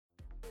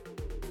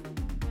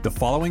The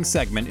following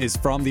segment is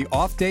from the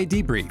Off Day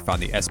Debrief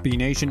on the SB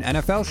Nation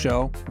NFL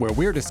Show, where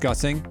we're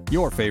discussing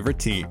your favorite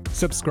team.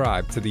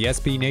 Subscribe to the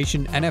SB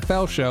Nation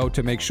NFL Show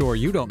to make sure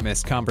you don't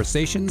miss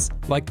conversations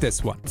like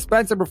this one.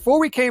 Spencer, before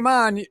we came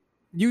on,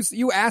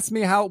 you asked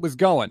me how it was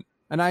going.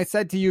 And I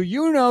said to you,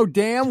 you know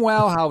damn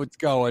well how it's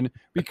going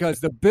because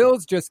the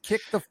Bills just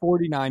kicked the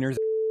 49ers.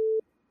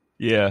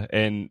 Yeah,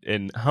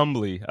 and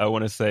humbly, I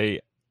want to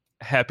say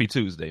happy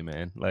Tuesday,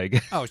 man.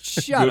 Like, oh,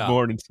 shut good up.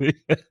 morning to you.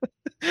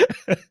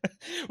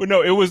 Well,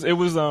 no, it was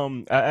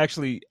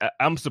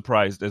I'm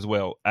surprised as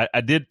well.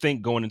 I did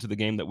think going into the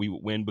game that we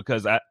would win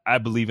because I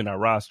believe in our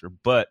roster,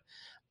 but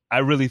I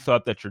really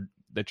thought that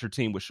your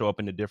team would show up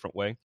in a different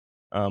way.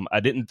 I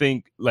didn't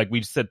think, like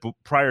we said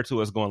prior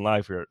to us going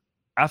live here,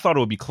 I thought it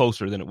would be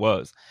closer than it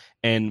was.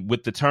 And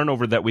with the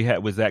turnover that we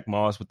had with Zach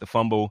Moss with the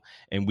fumble,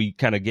 and we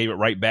kind of gave it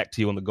right back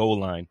to you on the goal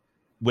line,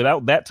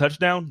 without that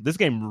touchdown, this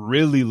game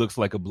really looks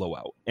like a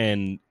blowout.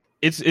 And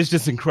it's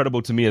just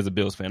incredible to me as a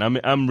Bills fan.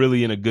 I'm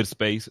really in a good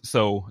space.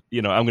 So,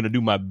 I'm going to do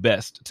my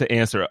best to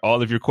answer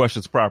all of your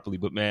questions properly.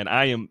 But, man,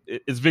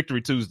 it's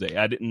Victory Tuesday.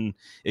 I didn't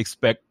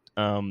expect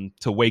to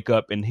wake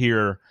up and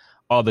hear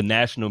all the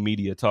national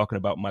media talking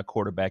about my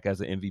quarterback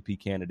as an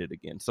MVP candidate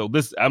again. So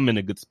I'm in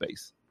a good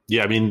space.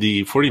 Yeah, I mean,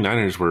 the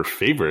 49ers were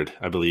favored,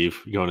 I believe,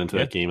 going into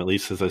that game, at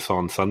least as I saw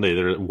on Sunday.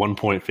 They're 1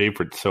 point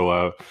favorite.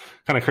 So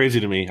kind of crazy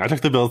to me. I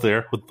took the Bills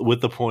there with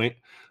the point.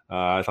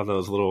 I thought that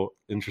was a little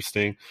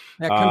interesting.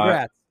 Yeah,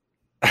 congrats.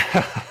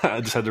 I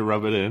just had to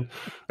rub it in.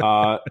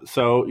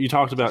 So you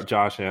talked about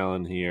Josh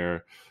Allen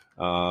here.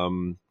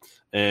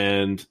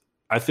 And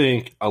I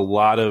think a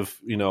lot of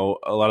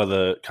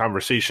the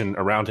conversation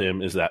around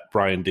him is that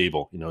Brian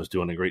Daboll, is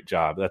doing a great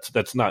job.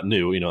 That's not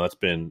new. That's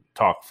been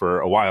talked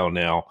for a while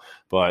now.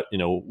 But,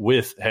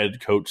 with head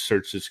coach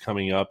searches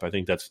coming up, I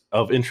think that's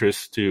of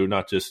interest to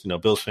not just,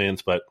 Bills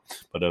fans, but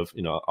of,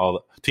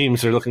 all the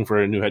teams that are looking for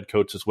a new head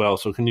coach as well.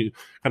 So can you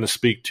kind of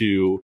speak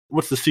to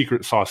what's the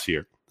secret sauce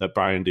here that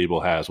Brian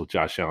Daboll has with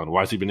Josh Allen?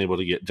 Why has he been able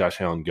to get Josh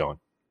Allen going?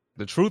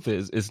 The truth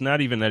is, it's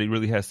not even that he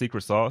really has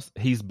secret sauce.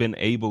 He's been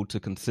able to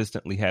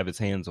consistently have his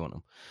hands on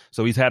him.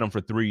 So he's had him for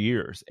 3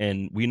 years.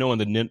 And we know in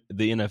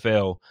the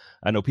NFL,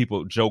 I know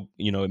people joke,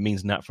 it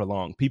means not for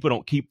long. People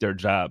don't keep their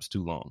jobs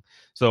too long.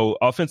 So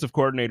offensive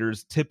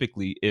coordinators,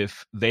 typically,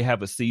 if they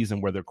have a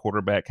season where their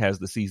quarterback has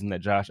the season that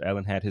Josh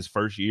Allen had his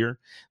first year,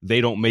 they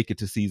don't make it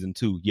to season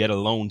 2, yet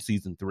alone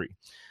season 3.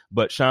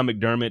 But Sean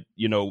McDermott,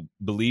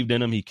 believed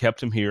in him. He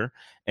kept him here.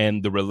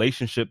 And the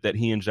relationship that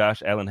he and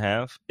Josh Allen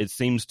have, it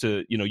seems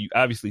to, you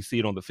obviously see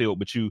it on the field,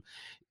 but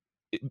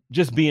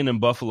just being in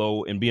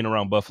Buffalo and being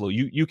around Buffalo,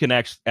 you can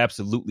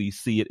absolutely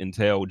see it and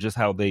tell just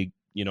how they,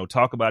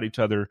 talk about each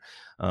other,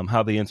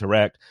 how they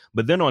interact.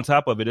 But then on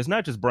top of it, it's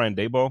not just Brian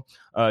Daboll.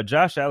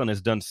 Josh Allen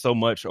has done so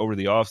much over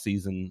the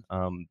offseason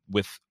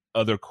with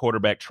other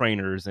quarterback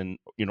trainers and,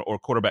 or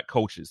quarterback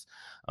coaches.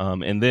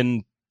 And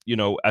then,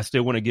 I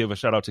still want to give a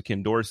shout out to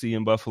Ken Dorsey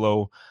in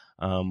Buffalo.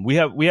 We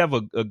have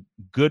a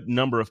good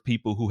number of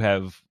people who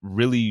have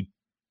really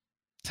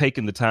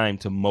taken the time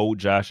to mold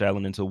Josh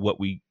Allen into what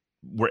we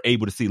were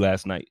able to see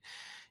last night.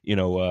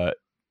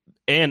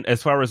 And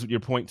as far as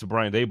your point to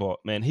Brian Daboll,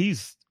 man,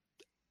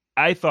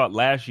 I thought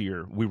last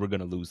year we were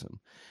going to lose him.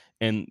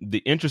 And the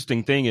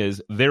interesting thing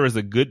is there was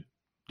a good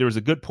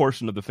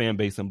portion of the fan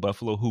base in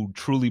Buffalo who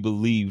truly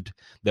believed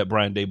that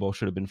Brian Daboll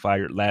should have been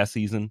fired last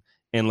season.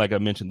 And like I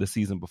mentioned, the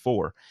season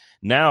before.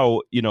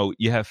 Now,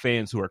 you have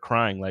fans who are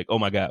crying like, oh,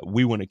 my God,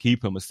 we want to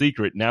keep him a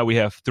secret. Now we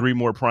have 3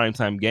 more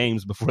primetime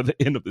games before the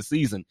end of the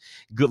season.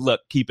 Good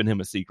luck keeping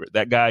him a secret.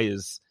 That guy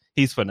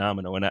he's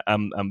phenomenal. And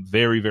I'm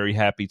very, very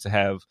happy to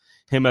have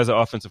him as an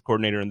offensive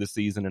coordinator in this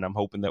season. And I'm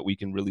hoping that we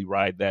can really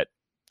ride that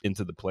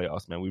into the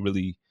playoffs, man. We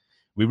really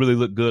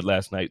looked good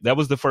last night. That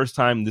was the first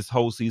time this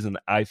whole season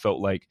I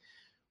felt like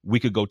we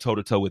could go toe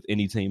to toe with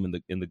any team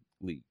in the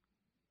league.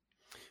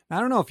 I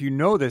don't know if you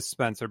know this,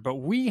 Spencer, but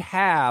we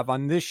have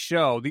on this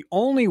show the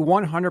only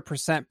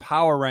 100%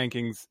 power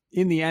rankings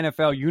in the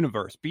NFL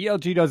universe.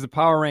 BLG does the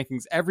power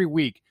rankings every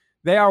week.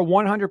 They are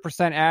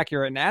 100%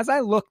 accurate. And as I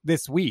look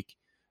this week,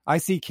 I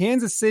see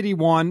Kansas City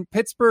 1,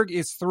 Pittsburgh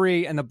is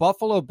 3, and the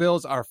Buffalo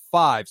Bills are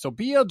 5. So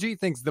BLG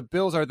thinks the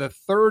Bills are the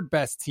 3rd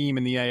best team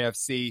in the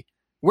AFC.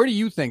 Where do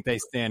you think they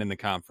stand in the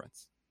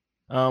conference?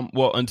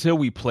 Well, until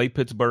we play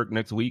Pittsburgh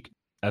next week,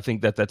 I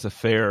think that's a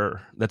fair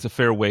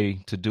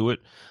way to do it.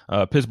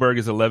 Pittsburgh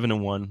is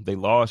 11-1. They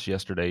lost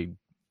yesterday.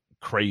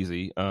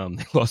 Crazy.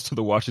 They lost to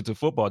the Washington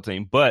football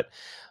team, but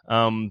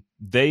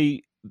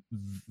they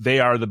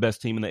are the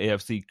best team in the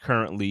AFC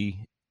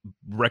currently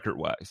record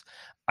wise.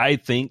 I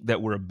think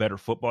that we're a better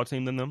football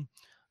team than them.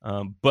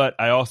 But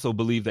I also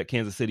believe that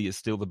Kansas City is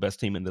still the best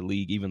team in the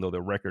league, even though their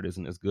record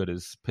isn't as good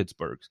as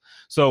Pittsburgh's.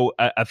 So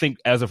I think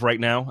as of right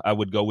now, I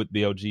would go with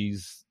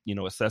BLG's,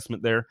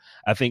 assessment there.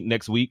 I think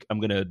next week I'm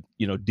going to,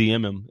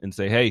 DM him and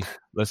say, hey,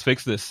 let's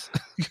fix this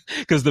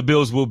because the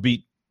Bills will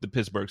beat the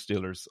Pittsburgh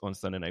Steelers on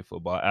Sunday Night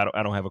Football.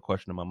 I don't have a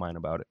question in my mind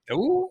about it.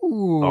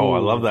 Ooh. Oh, I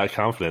love that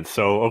confidence.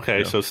 So, okay,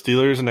 Yeah. so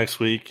Steelers next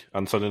week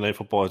on Sunday Night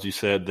Football, as you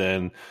said,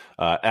 then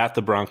at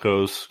the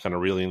Broncos, kind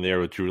of reeling there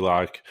with Drew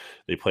Lock.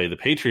 They play the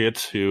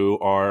Patriots, who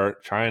are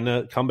trying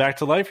to come back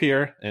to life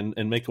here and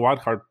make a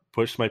wild card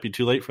push. Might be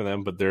too late for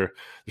them, but they're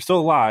still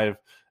alive.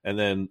 And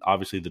then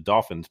obviously the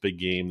Dolphins, big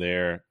game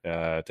there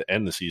to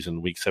end the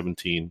season, week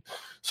 17.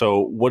 So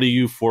what do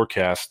you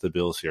forecast the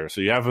Bills here?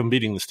 So you have them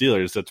beating the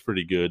Steelers. That's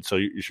pretty good. So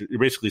you're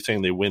basically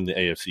saying they win the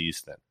AFC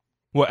East then?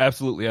 Well,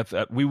 absolutely.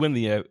 We win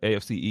the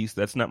AFC East.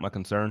 That's not my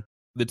concern.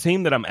 The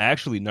team that I'm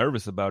actually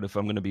nervous about, if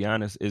I'm going to be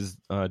honest, is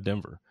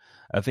Denver.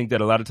 I think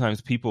that a lot of times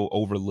people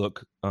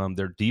overlook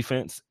their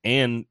defense.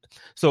 And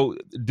so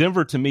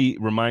Denver, to me,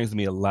 reminds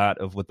me a lot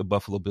of what the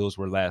Buffalo Bills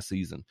were last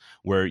season,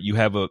 where you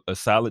have a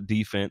solid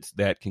defense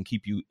that can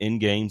keep you in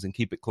games and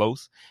keep it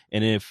close.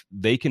 And if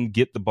they can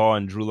get the ball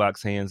in Drew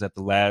Lock's hands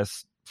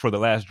for the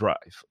last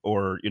drive,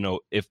 or,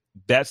 if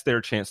that's their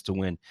chance to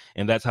win,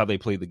 and that's how they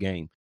play the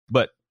game.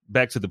 But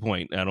back to the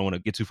point, I don't want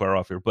to get too far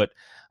off here, but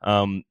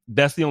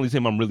that's the only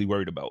team I'm really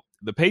worried about.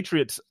 The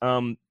Patriots,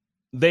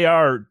 they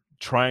are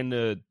trying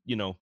to,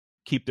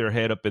 keep their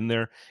head up in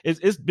there.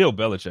 It's Bill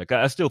Belichick.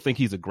 I still think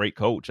he's a great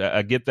coach.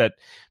 I get that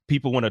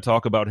people want to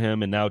talk about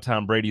him, and now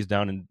Tom Brady's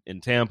down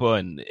in Tampa,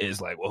 and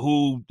it's like, well,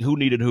 who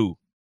needed who?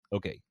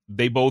 Okay,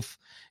 it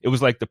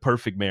was like the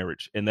perfect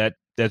marriage, and that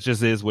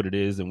just is what it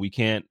is, and we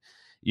can't,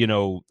 I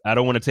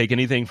don't want to take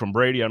anything from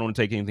Brady. I don't want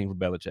to take anything from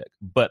Belichick.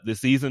 But this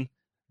season,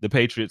 the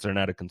Patriots are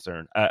not a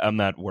concern. I'm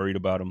not worried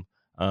about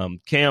them.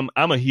 Cam,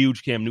 I'm a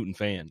huge Cam Newton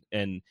fan,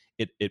 and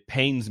it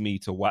pains me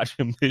to watch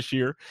him this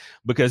year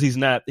because he's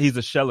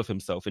a shell of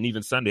himself. And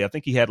even Sunday, I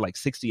think he had like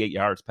 68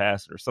 yards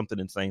passed or something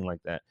insane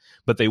like that,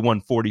 but they won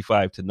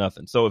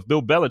 45-0. So if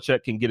Bill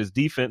Belichick can get his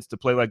defense to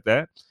play like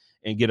that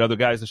and get other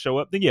guys to show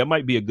up, then yeah, it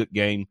might be a good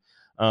game.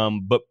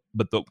 But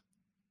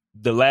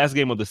the last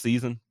game of the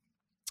season,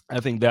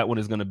 I think that one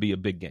is going to be a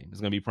big game. It's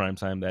going to be prime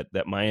time,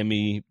 that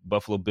Miami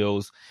Buffalo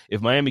Bills.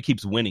 If Miami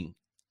keeps winning,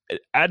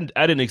 I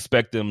didn't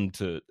expect them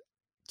to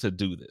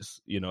do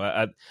this.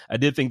 I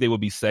did think they would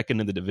be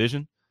second in the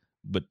division,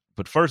 but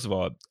first of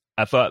all,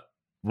 I thought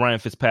Ryan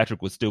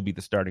Fitzpatrick would still be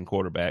the starting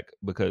quarterback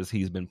because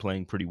he's been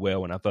playing pretty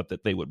well, and I thought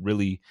that they would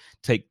really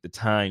take the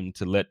time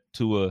to let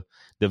Tua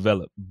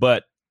develop.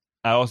 But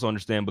I also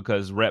understand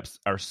because reps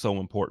are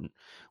so important.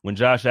 When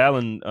Josh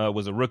Allen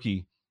was a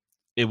rookie,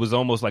 it was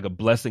almost like a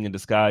blessing in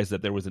disguise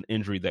that there was an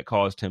injury that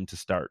caused him to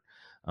start.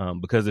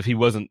 Because if he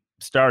wasn't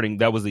starting,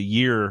 that was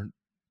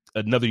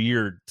another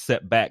year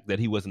set back that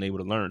he wasn't able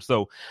to learn.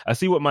 So I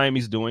see what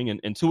Miami's doing,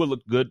 and Tua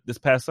looked good this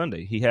past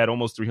Sunday. He had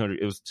almost 300.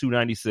 It was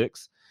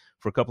 296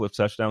 for a couple of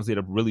touchdowns. He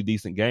had a really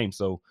decent game.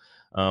 So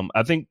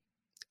I think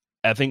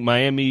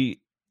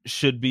Miami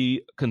should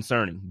be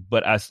concerning,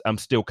 but I'm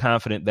still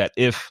confident that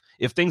if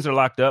things are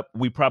locked up,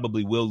 we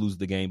probably will lose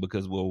the game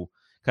because we'll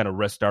kind of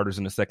rest starters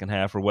in the second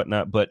half or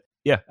whatnot. But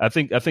yeah, I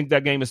think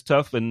that game is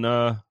tough, and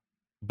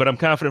but I'm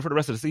confident for the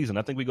rest of the season.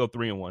 I think we go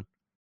 3-1.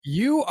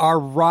 You are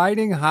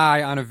riding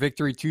high on a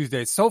Victory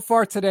Tuesday. So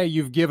far today,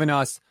 you've given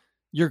us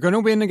you're going to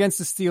win against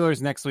the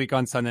Steelers next week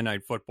on Sunday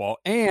Night Football,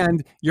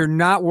 and you're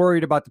not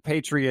worried about the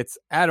Patriots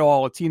at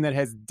all, a team that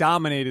has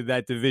dominated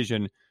that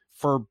division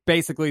for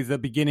basically the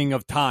beginning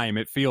of time,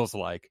 it feels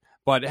like.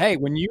 But hey,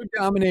 when you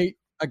dominate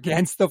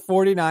against the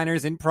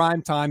 49ers in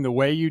prime time the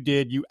way you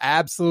did, you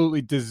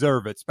absolutely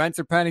deserve it.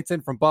 Spencer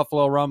Pennington from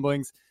Buffalo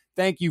Rumblings,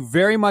 thank you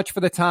very much for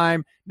the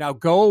time. Now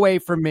go away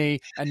from me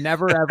and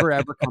never, ever,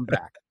 ever come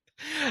back.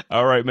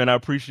 All right, man. I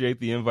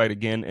appreciate the invite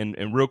again.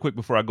 And real quick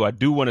before I go, I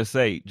do want to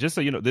say, just so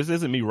you know, this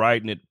isn't me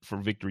riding it for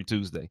Victory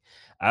Tuesday.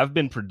 I've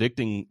been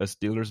predicting a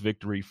Steelers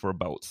victory for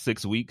about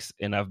 6 weeks,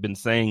 and I've been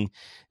saying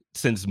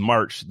since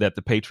March that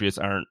the Patriots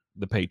aren't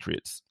the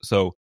Patriots.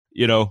 So,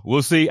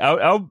 we'll see.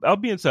 I'll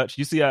be in touch.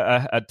 You see,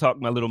 I talked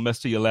my little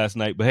mess to you last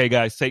night, but hey,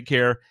 guys, take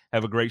care.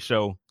 Have a great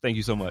show. Thank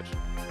you so much.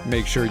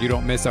 Make sure you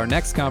don't miss our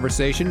next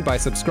conversation by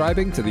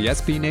subscribing to the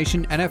SB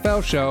Nation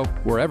NFL show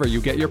wherever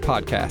you get your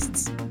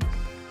podcasts.